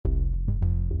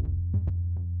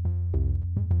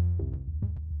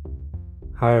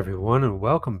Hi, everyone, and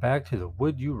welcome back to the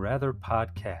Would You Rather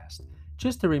podcast.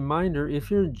 Just a reminder, if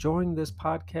you're enjoying this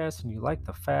podcast and you like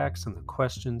the facts and the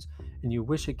questions and you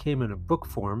wish it came in a book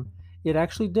form, it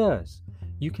actually does.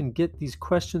 You can get these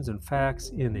questions and facts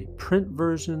in a print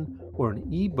version or an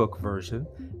ebook version.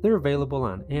 They're available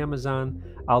on Amazon.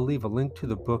 I'll leave a link to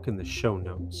the book in the show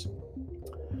notes.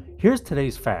 Here's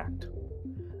today's fact.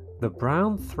 The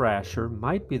brown thrasher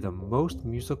might be the most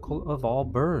musical of all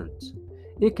birds.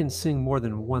 It can sing more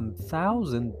than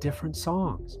 1,000 different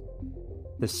songs.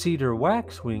 The cedar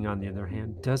waxwing, on the other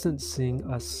hand, doesn't sing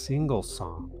a single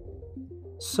song.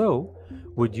 So,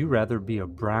 would you rather be a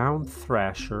brown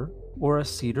thrasher or a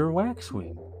cedar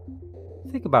waxwing?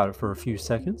 Think about it for a few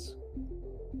seconds.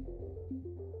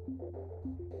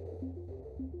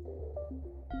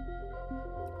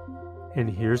 And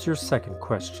here's your second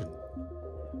question.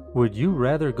 Would you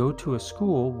rather go to a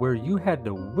school where you had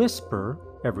to whisper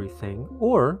everything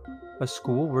or a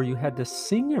school where you had to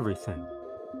sing everything?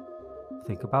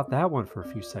 Think about that one for a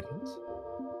few seconds.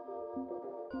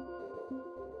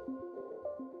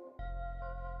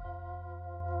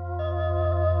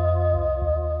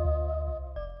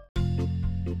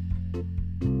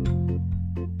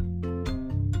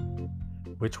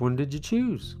 Which one did you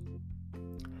choose?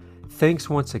 Thanks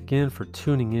once again for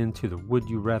tuning in to the Would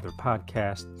You Rather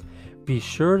podcast. Be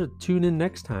sure to tune in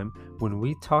next time when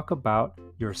we talk about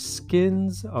your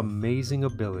skin's amazing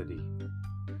ability.